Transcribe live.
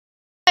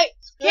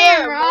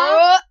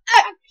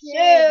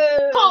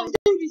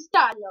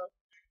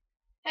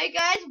Hey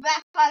guys, we're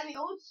back on the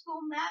old school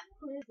map,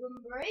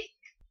 Prison Break.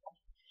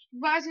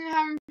 Guys, we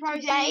haven't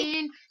probably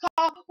seen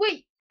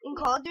In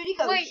Call of Duty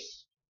Ghost. Wait,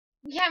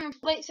 we haven't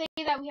played. Say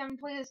that we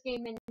haven't played this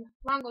game in a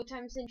long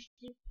time since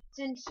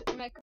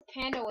my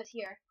panda was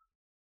here.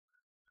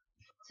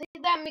 Say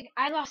that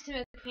I lost him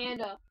as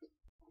panda.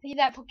 Say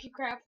that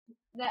Pokecraft.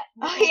 Yeah.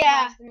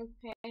 Lost him as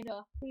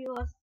panda. We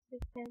lost the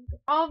panda.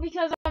 All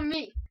because of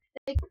me.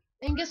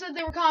 And guess what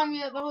they were calling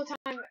me the whole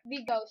time?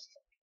 The Ghost.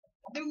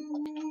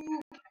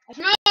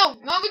 No,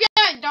 move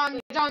again. Dun.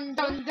 I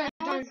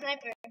have a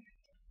sniper.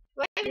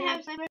 Do I even have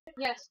a sniper?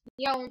 Yes,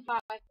 yellow and 5.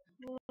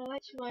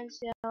 Which one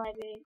shall I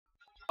be?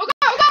 Oh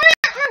God!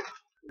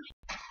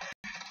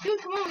 Dude,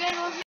 come on, get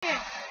over here.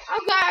 Oh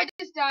God, I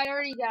just died. I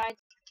already died.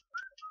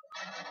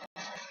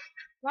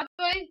 By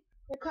the way,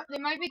 they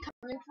might be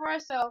coming for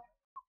us, so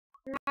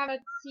we have a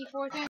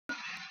C4 thing.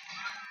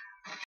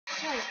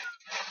 Wait.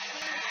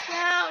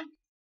 Down.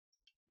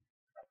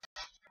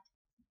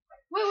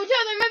 Wait, watch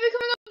out! They might be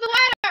coming up the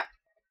ladder.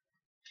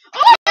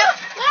 Oh,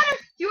 ladder!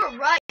 You were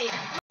right.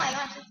 Oh my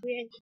gosh, that's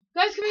weird.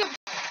 Guys coming up!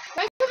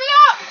 Guys coming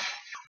up!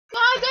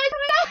 Guys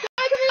coming up!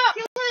 Guys coming up!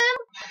 Kill him!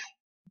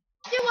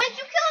 Dude, why'd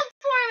you kill him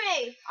for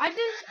me? I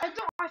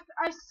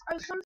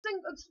something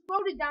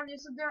exploded down there,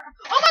 so there.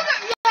 Oh my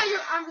God!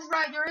 Yeah, I was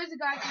right. There is a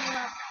guy coming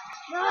up.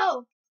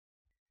 No.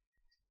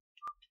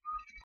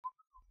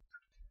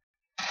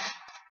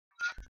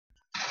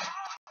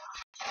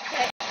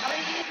 Okay, I'm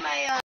gonna use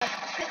my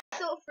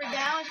pistol for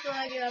down until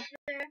I get up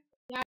there.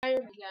 Yeah,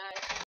 you're the guy.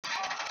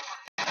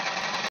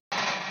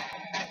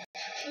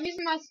 I'm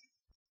using my.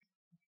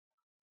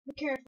 Be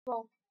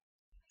careful.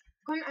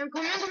 I'm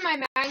coming with my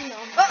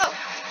magnum. Uh-oh!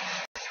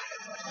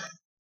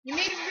 You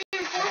need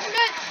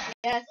reinforcement?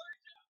 Yes.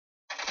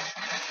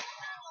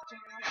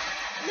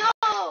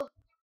 No!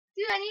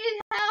 Dude, I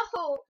needed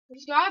help!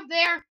 Just go up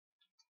there.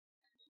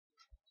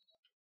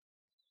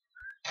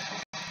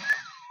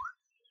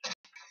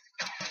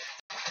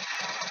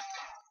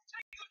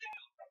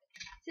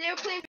 So they were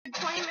playing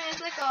for 20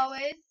 minutes like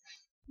always.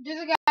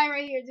 There's a guy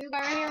right here. There's a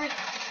guy right here.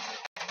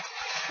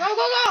 Go!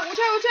 Watch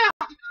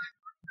out!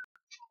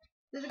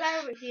 There's a guy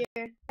over here.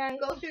 Okay.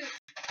 Go shoot.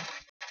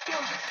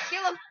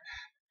 Kill him.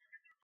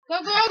 Go! I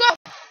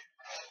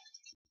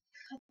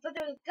thought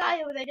there was a guy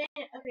over there.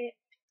 Okay.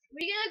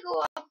 We're gonna go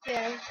up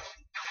there.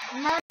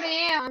 I'm already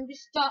am. I'm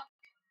just stuck.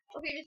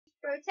 Okay, just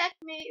protect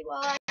me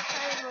while I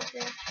try to go up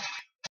there.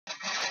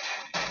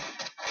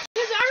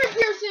 This armor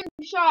piercing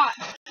shot.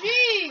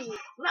 Jeez.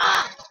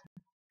 Ah!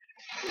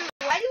 Dude,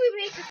 why do we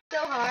make this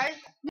so hard?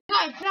 No,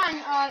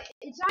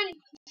 it's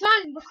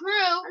on the crew.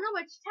 I know,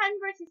 but it's 10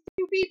 versus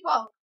 2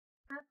 people.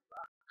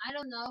 I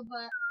don't know,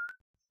 but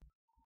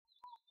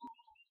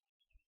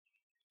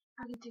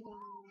I can take it on.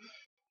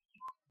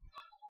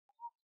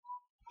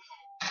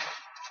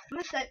 I'm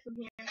gonna start from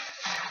here.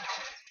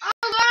 Oh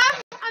God!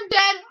 I'm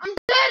dead.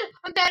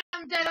 Okay,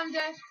 come on,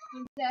 guys,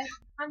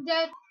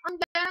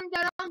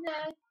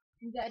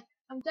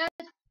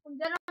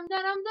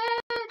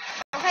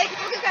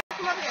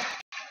 come over here.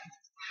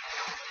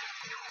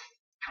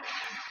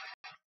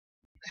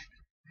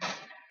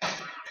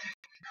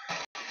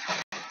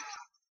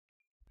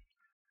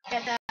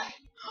 Get that.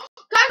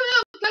 Guy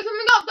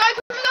coming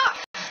up!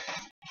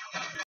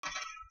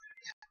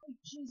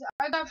 Jeez,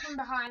 I got from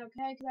behind,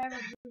 okay? Cause I have a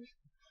boost.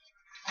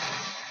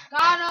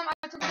 Got him!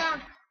 I took him down.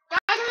 Guy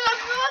coming up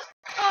from us!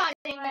 Oh,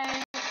 dang it.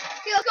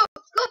 Okay, let's go!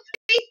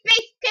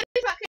 Space!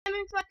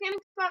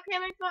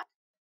 Camera spot!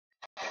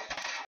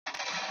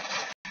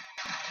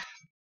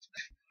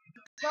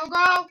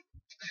 Go!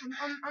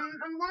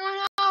 I'm going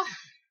off!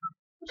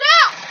 Watch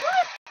out! Go!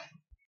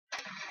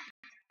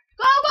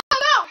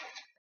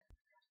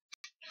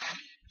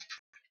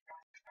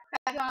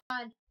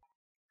 God.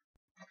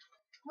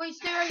 Wait,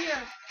 stay right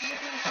here.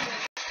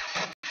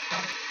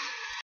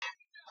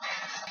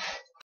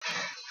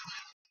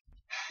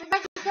 Get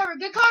back to the cover.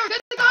 Get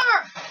the cover!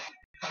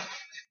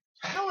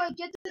 No, wait,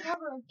 get the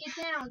cover. Get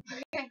down.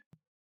 Okay.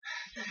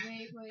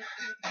 Wait.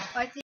 Oh, I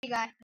see you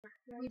guys.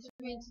 We just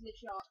made to the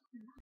shot.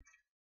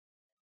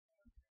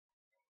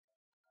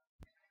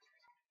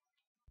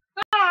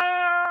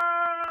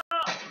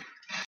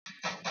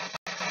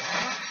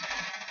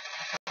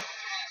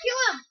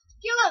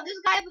 Kill him! There's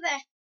a guy over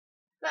there.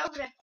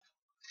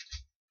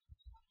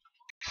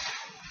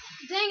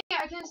 Dang it,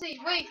 I can't see.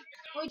 Wait,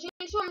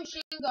 change to a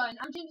machine gun.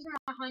 I'm changing to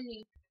my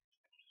honey.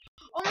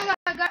 Oh my God,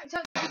 I got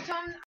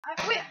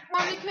wait,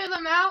 want me to clear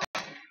them out?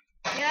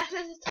 Yeah,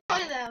 this is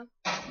totally them.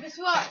 Guess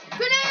what?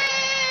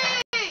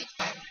 Grenade!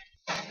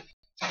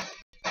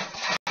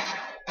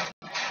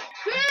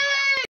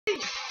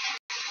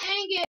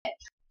 Dang it!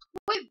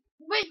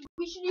 Wait,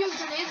 we should use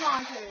grenade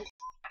launchers.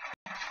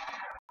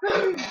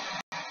 Boom!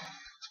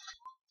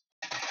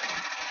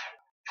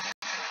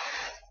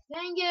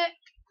 Dang it,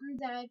 I'm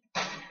dead.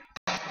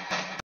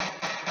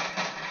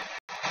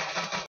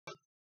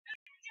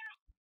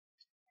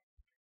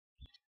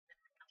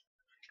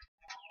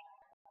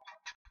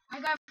 I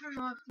got from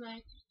off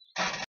flank.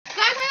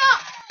 Guys, hang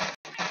up!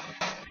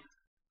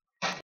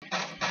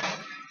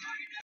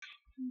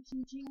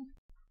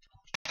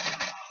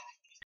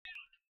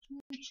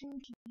 Okay.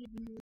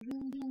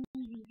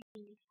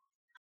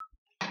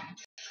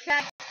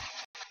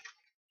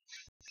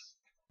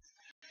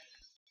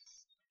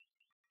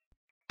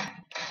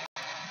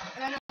 I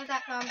don't know where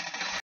that comes.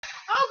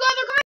 Oh god,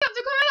 they're coming up!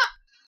 They're coming up!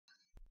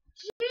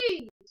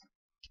 Jeez!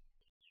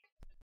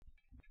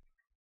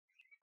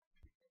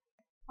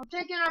 I'm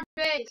taking our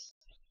base.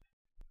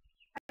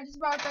 I just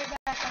brought right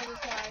back all these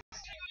guys.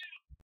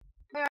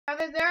 Wait, are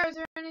they there? Is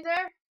there any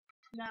there?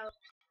 No.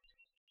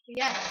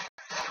 Yes.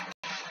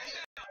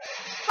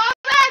 Fall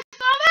back!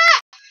 Fall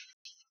back!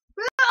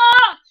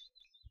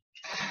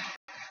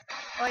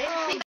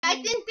 Oh, I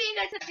didn't think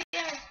that's a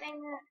damage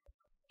thing.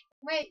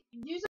 Wait,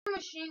 use a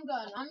machine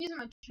gun. I'm using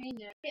my train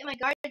yet. Get my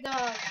guard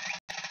dog.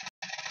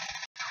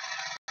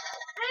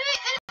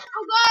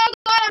 Oh god,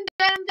 I'm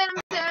dead, I'm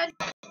dead.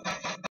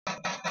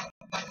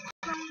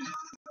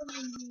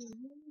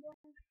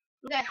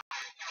 Okay.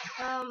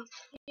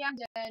 Yeah, I'm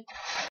dead.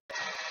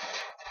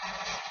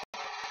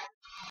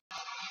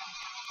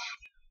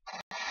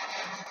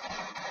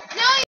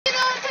 No, you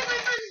don't take my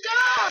first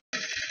dog!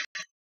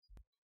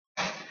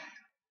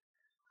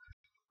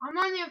 I'm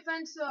on the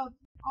offensive.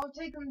 I'll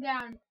take him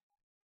down.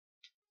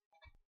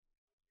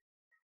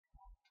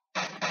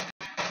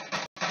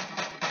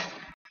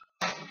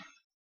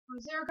 Oh,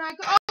 is there a guy?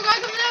 Oh, guy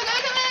coming down!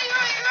 Guy coming down! You're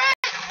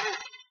right!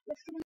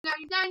 Let's get him down.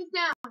 He's down. He's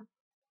down.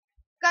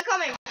 Guy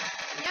coming.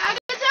 Yeah, I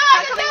can tell. I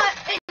can tell.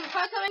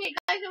 Guy coming in.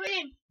 Guy coming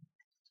in.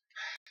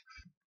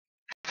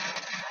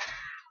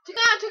 Took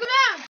him out. Took him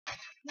out.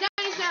 He's down.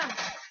 He's down.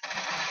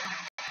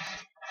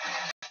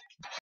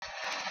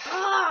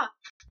 Ah!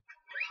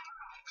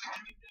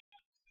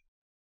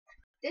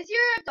 Does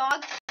your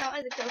dog count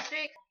as a kill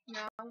streak?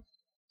 No.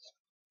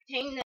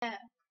 Dang that.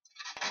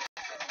 I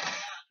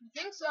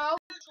think so.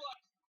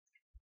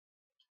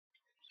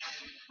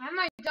 I'm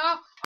my dog.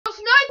 Oh,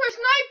 sniper!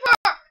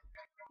 Sniper!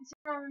 It's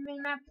on the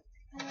main map.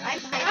 I'm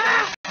sniping.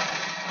 Ah!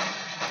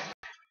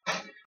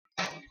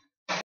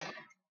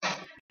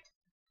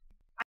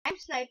 I'm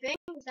sniping.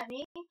 Is that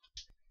me?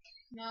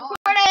 No.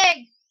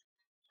 Recording!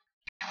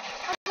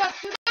 Oh, God.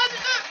 Okay,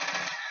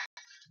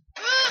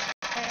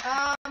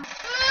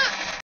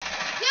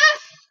 Yes!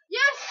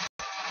 Yes!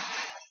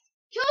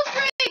 Kill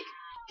streak!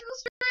 Kill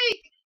streak!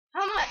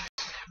 how much?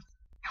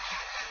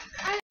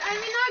 I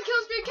mean not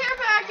kill streak, care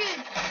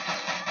package!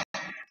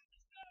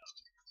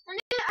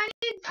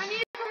 I need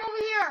to come over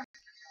here.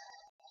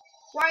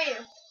 Where are you?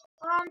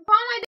 Follow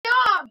my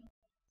dog!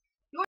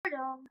 Your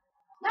dog.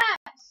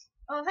 Yes!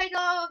 Oh, hey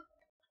dog.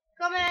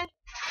 Come in.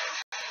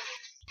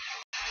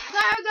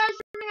 Guys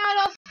shooting at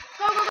us!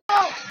 Go, go, go!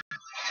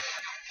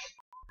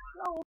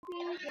 Oh,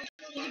 okay.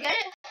 Did you get it?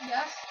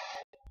 Yes.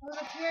 I was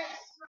up here.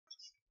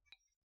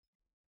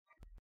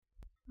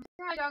 I think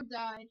my dog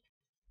died.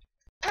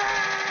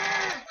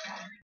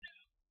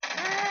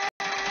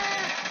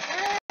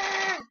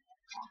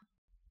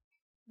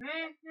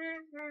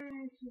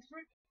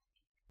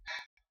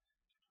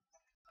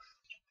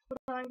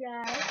 Hold on,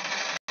 guys.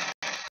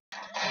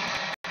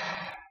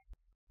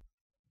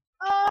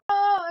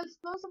 Oh,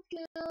 explosive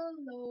kill,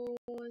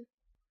 Lord.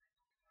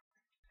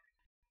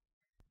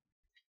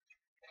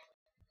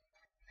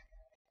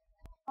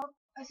 Oh,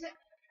 I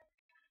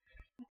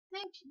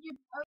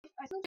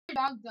think your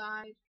dog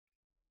died.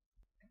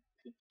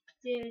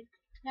 Dude.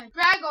 Yeah,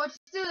 Drago, let's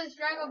do this,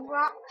 Drago,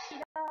 bro. She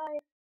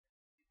died.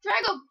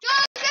 Drago, go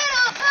get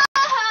him!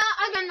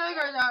 I got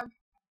another dog.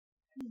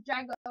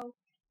 Drago.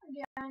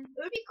 Again. It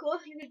would be cool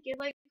if you could give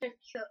like the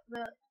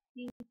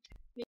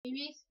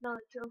Babies? no,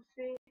 the kill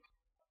streak.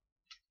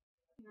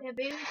 Yeah,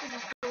 babies could be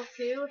cool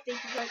too if they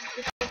could like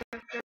if they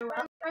could grow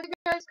up. Are the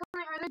guys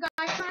coming? Are the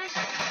guys coming?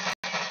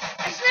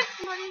 I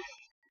sniffed money.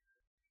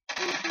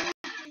 Take him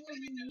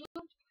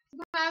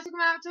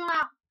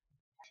out.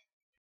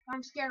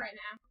 I'm scared right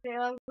now. Okay,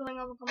 I'm going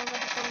up.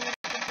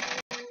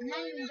 I'm not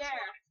even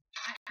there.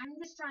 I'm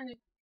just trying to.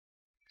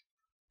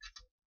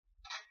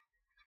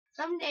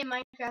 Someday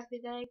Minecraft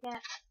is gonna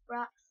get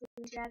rocks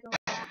and Drago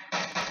back.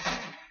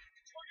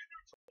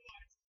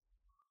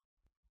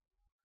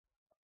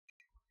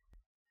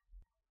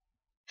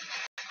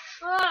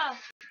 Ah!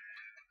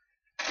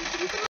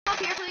 Can you come up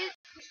here, please?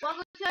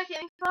 Welcome to our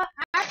camping spot.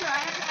 After I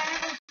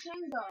have a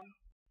chainsaw.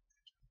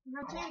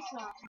 My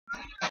chainsaw.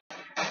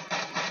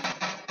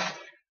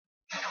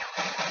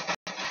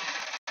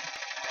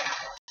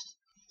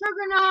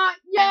 Juggernaut,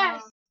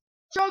 yes!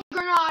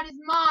 Juggernaut is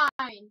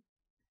mine!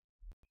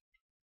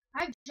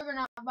 I have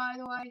Juggernaut, by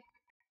the way.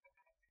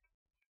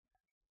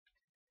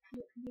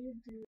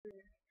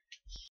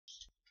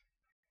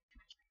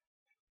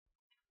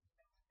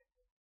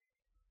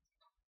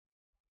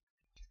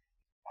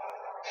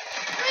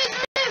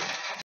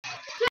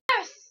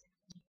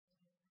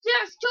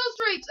 Yes! Kill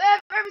streaks!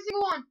 Every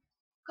single one!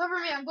 Cover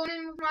me, I'm going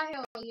in with my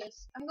heli,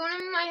 yes. I'm going in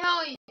with my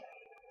heli!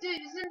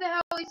 Dude, isn't the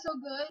heli so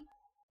good?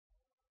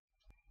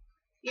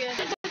 Yeah.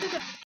 Boom,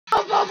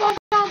 boom, boom,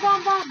 boom,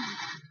 boom, boom!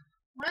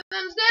 One of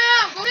them's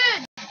down! Go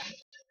in!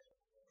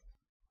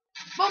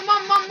 Boom,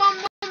 boom, boom, boom,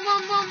 boom,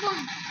 boom, boom, boom!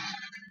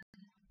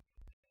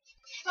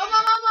 Boom,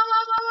 boom, boom, boom,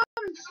 boom, boom,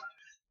 boom!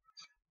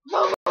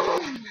 Boom, boom, boom,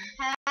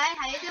 Hi,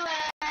 how you doing?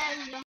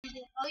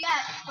 Oh yeah,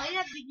 play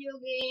that video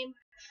game.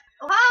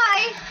 Oh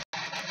hi!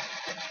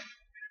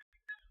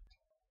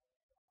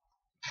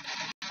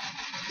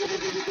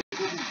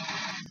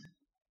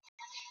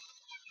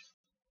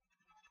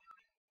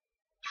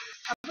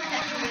 I'll put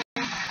that here.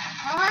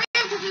 Hurry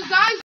up, because the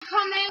guys are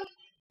coming.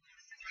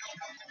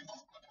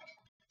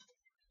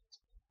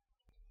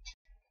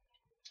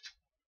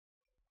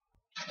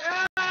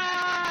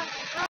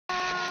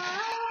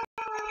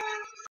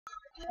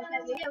 Play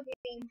that video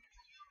game.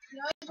 You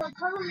guys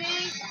cover me.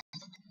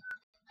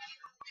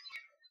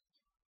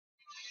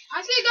 I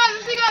see guys,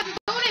 they're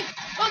going in.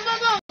 Boom, boom,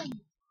 boom.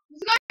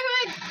 There's a guy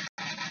coming.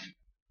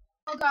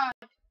 Oh god.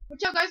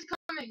 Watch out, guys are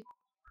coming.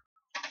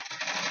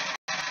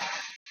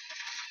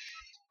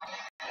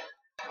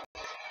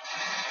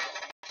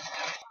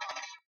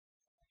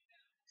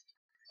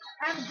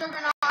 I have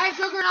Juggernaut. I have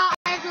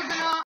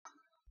Juggernaut.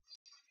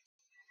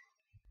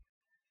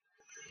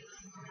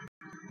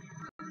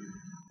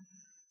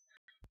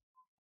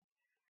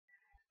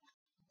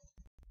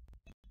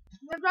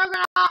 The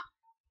Juggernaut.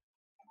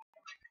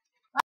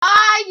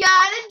 I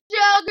got a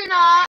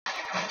Juggernaut.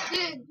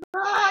 Dude.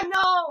 Oh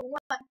no!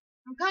 What?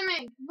 I'm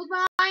coming. Look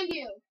behind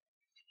you.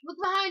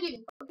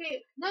 Okay.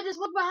 No, just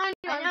look behind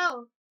you. I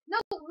know. No,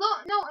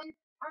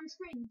 on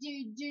screen. Do.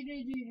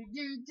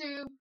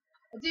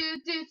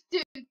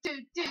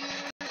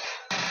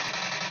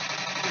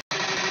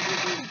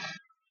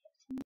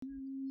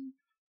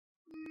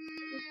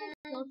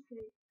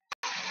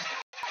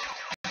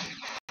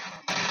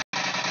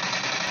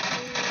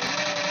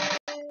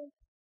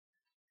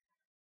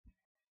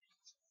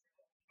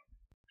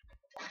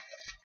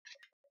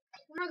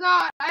 Oh my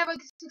god, I have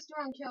like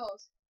 61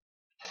 kills.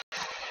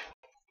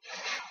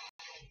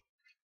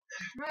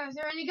 Oh, is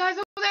there any guys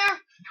over there?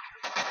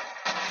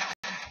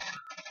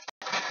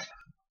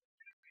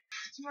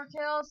 2 more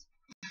kills.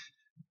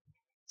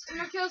 2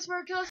 more kills for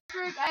a kill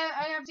streak.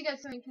 I have to get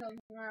 7 kills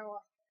no matter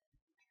what.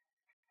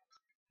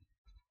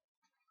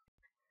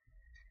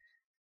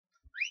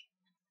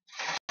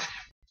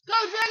 Go,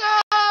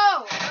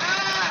 Drago!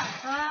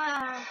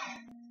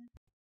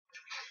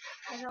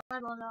 I got my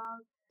little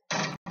dog.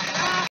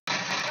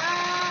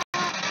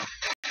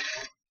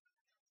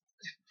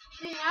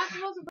 See, I'm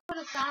supposed to put a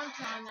sound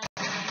on that.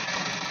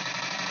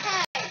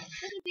 Hey,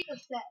 this is being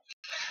upset.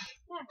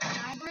 Yeah,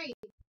 I agree.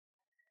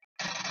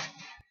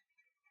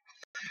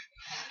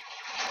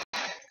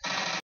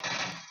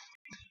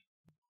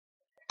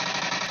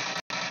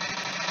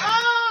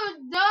 Oh,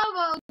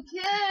 double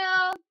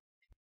kill!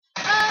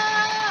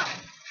 Oh!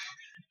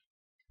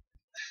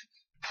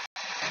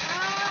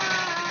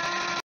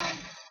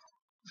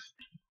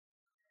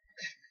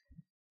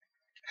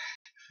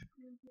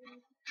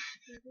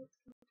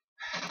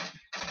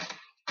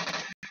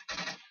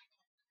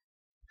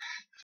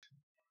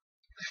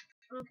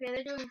 Okay,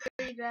 they're doing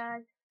pretty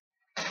bad.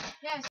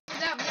 Yes, we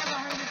have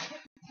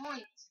 100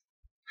 points.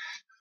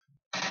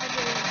 I'm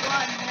doing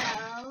 1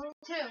 now.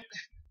 2.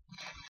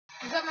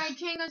 I got my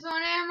Kingas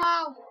on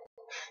ammo.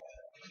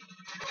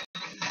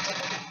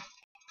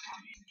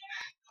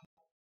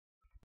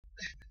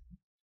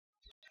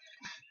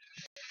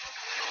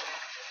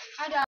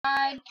 I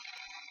died.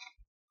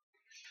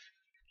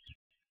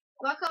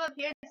 Wanna come up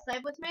here and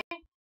snipe with me?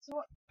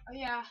 So,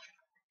 yeah.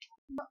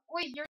 But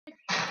wait, you're.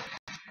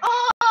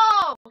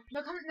 Oh!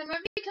 They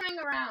might be coming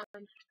around.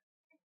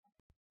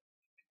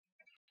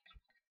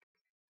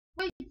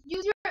 Wait,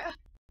 use your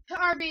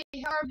RB.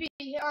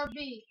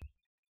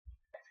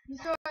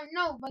 So,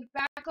 no, like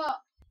back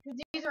up, because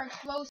these are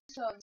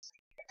explosives.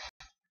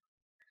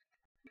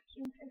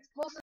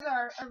 Explosives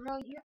are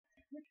really.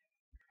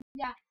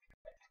 Yeah.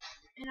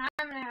 And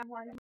I'm gonna have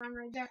one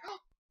right there.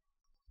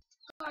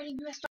 God, he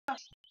missed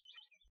us.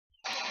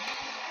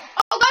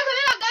 Oh, guys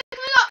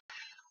coming up!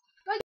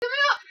 Guys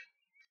coming up!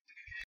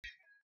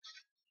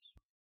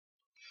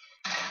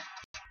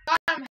 Got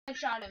him,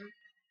 headshot him.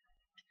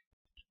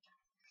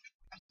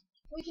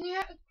 Wait, can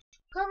you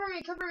cover me?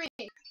 Guys coming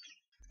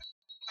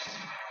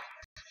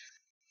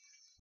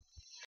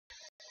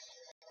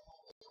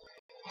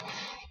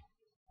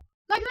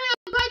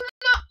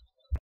up!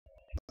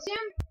 See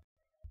him?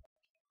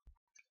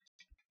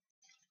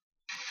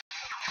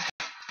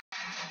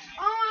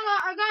 Oh my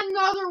god, I got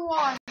another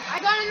one!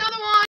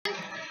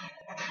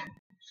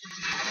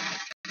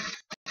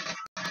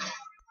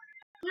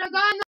 Dude, I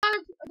got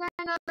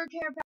another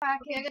care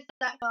package. Okay, I guess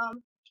that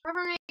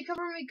Cover me.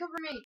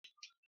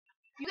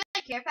 You got a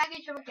care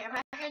package from a care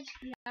package?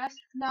 Yes.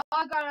 No,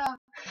 I got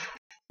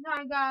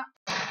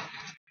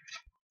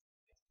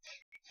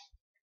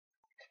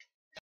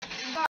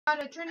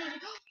a Trinity.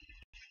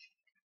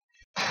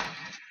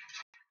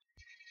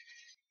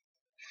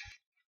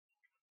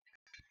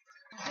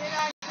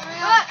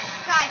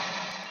 Guy!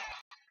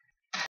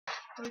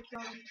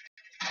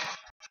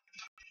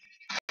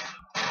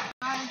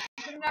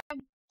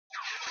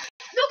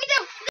 No, get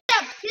down!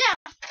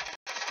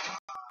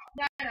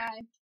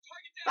 Die.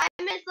 5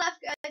 minutes left,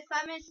 guys.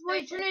 5 minutes.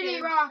 Wait,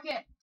 Trinity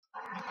rocket.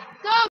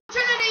 Go,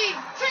 Trinity!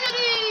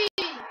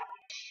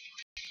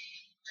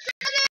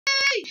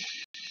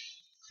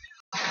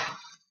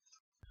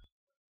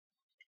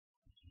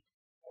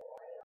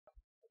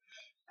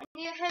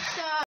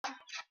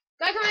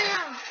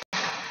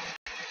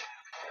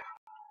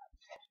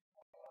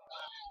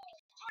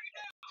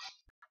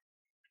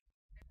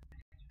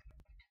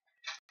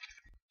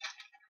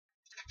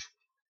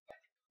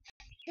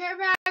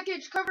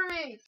 cover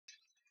me.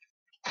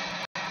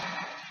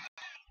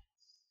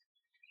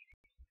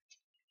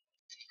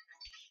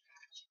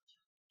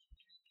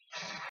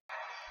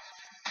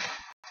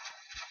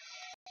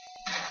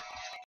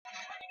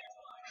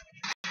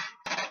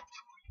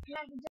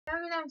 Yeah, get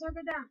down, get down,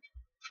 get down.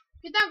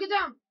 Get down, get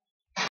down.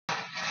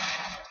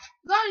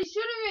 God, he's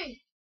shooting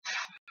me.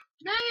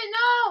 Dang it,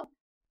 no!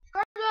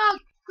 Guard dog!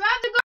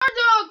 Grab the guard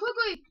dog,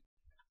 quickly!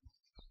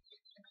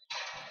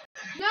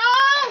 No!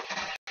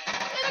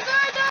 Get the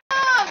guard dog!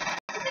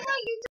 I think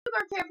like you took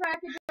our care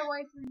package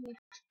away from me.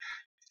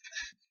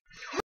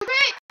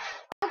 Okay!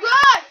 Oh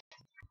God!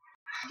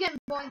 Get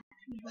boy.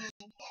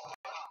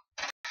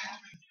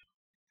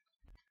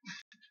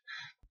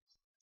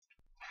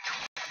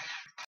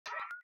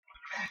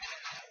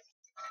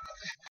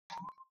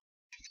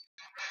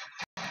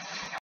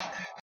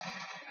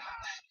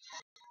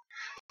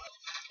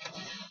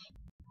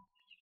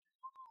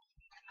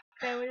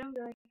 Okay, what I'm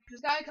doing. There's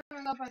a guy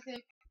coming up, I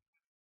think.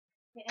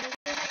 No,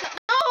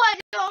 I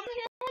don't pay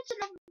attention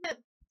to him.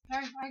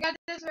 Alright, I got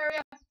this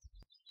area.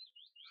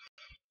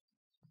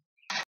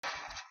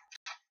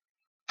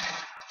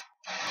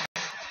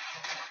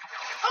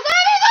 Oh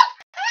God, hey, look!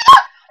 Hey,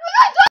 look! Oh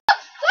God, dog!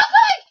 Dog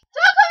coming!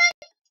 Dog coming!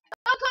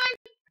 Dog coming!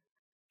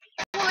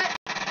 Pull it!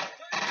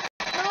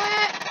 Pull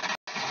it!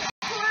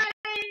 Pull it!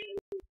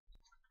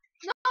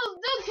 No,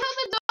 dude, kill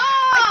the dog!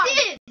 I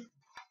did!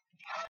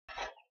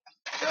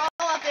 They're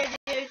all up there,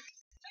 dude.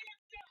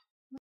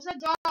 What's that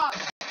dog?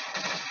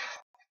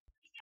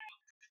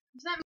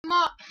 What's that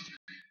mutt?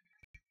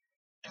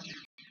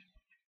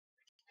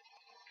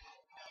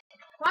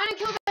 Why didn't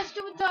kill that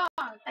stupid dog?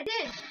 I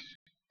did.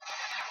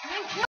 You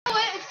didn't kill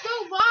it, it's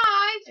still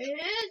alive! It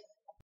is?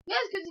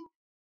 Yes, because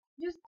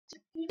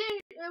you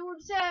didn't, it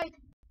would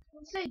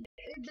say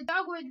the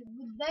dog would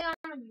lay on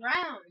the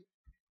ground.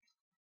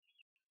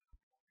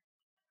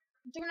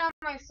 I'm taking out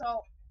my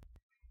assault.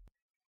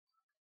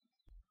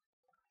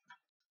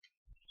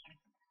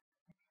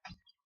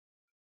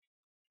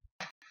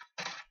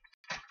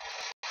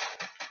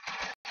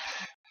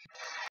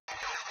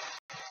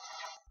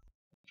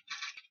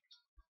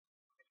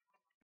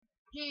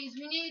 Jeez,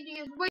 we need to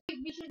use, wait,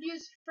 we should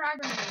use frag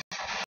grenades.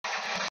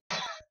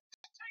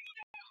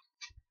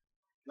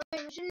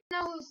 Wait, we should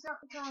know who's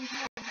telling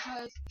people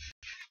because...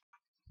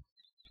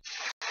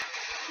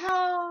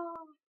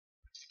 No.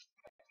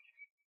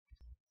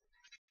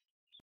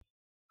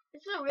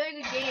 This is a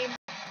really good game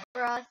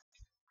for us.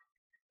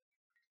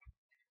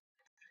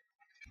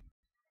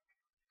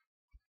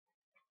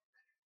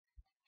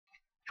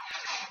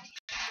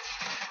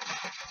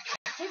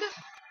 Take it!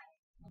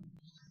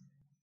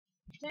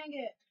 Dang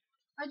it.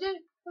 I did,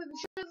 wait, we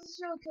should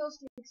show kill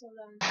streaks of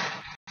them.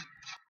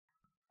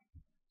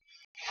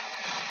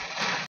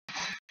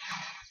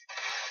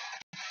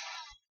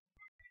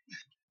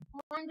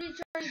 One dude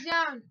turns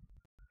down.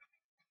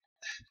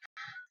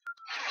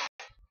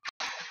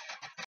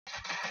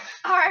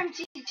 RMG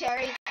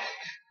Cherry.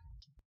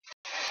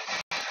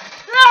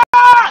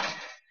 Ah!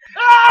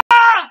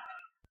 Ah!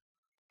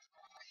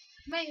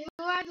 Wait,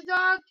 who had the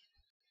dog?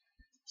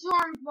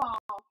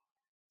 Stormball.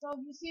 So if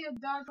you see a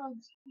dog called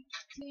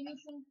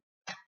anything.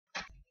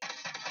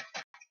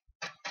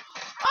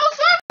 Oh,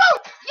 Stormball!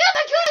 Yes,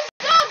 I killed his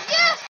dog!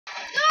 Yes!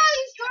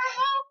 Nice,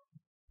 Stormball!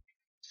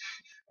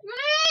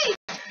 Grenade!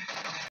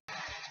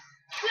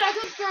 Dude, I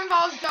killed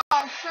Stormball's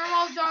dog.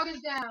 Stormball's dog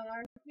is down.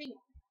 Our feet.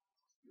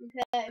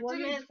 Okay,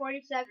 1 minute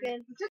 40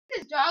 seconds. We took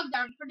this dog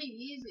down pretty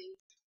easy.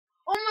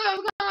 Oh my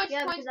God, we got much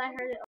Yeah, points. because I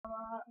heard it a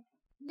lot.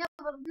 No,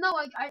 but no,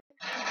 like I.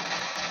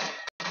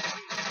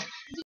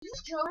 Did you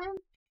just kill him?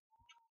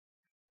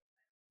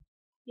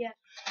 Yeah.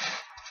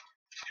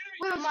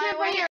 Wait, it's My camp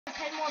right here.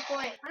 10 more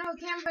points. I know,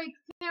 camp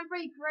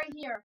break right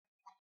here.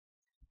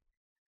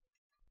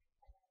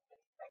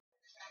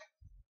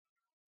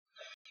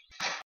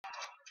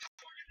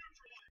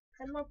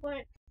 Ten more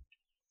points.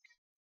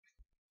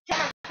 10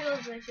 more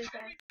kills, I should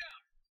say.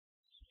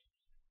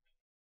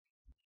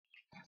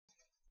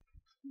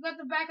 You got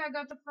the back, I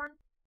got the front.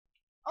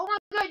 Oh my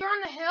God, you're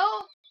on the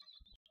hill?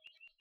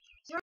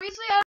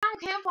 Seriously, I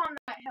don't camp on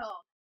that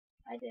hill.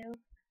 I do.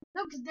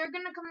 No, because they're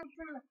gonna come up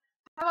from the.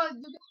 How about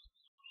you?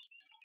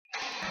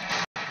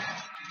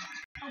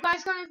 A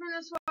guy's coming from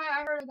this way.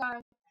 I heard a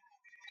guy.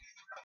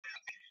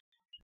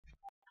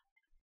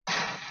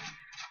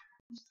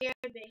 You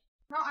scared me.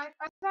 No, I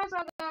thought I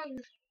saw a guy.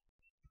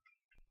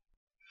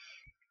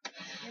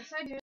 Yes,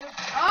 I do.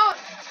 Oh!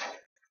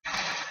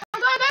 Oh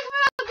God, guy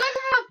coming up! Guy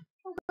coming up!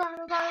 Oh God,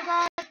 oh God, oh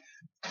God.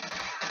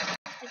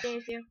 I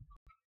gave you.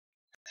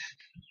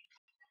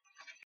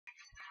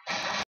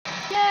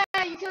 Yeah,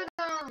 you killed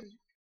him!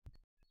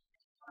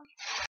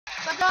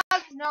 Stop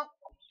dog! No,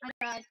 I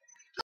died.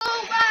 Go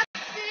back,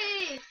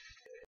 please!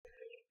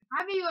 I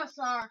have a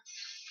USR.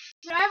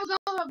 Should I have a go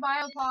with a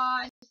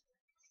biopod?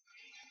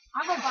 I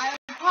have a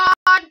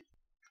biopod!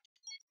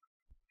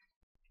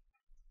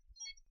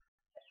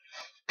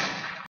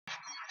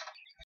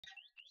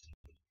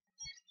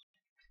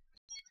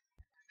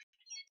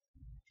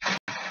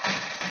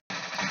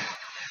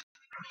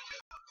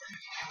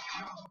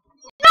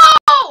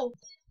 No!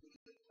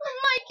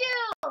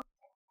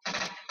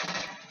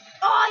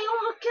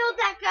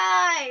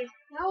 guy.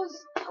 That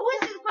was.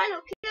 What's his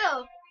final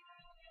kill?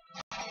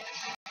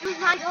 It was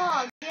my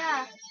dog,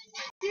 yeah.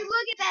 Dude,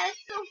 look at that. It's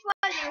so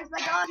funny. It was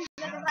my dog who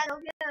got the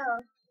final kill.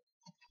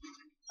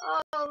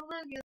 Oh,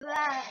 look at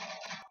that.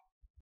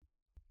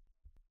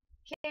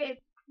 Okay,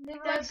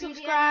 Like,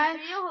 subscribe.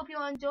 video. Hope you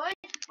all enjoyed.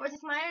 Or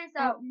just my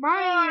yourself.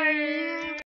 Bye.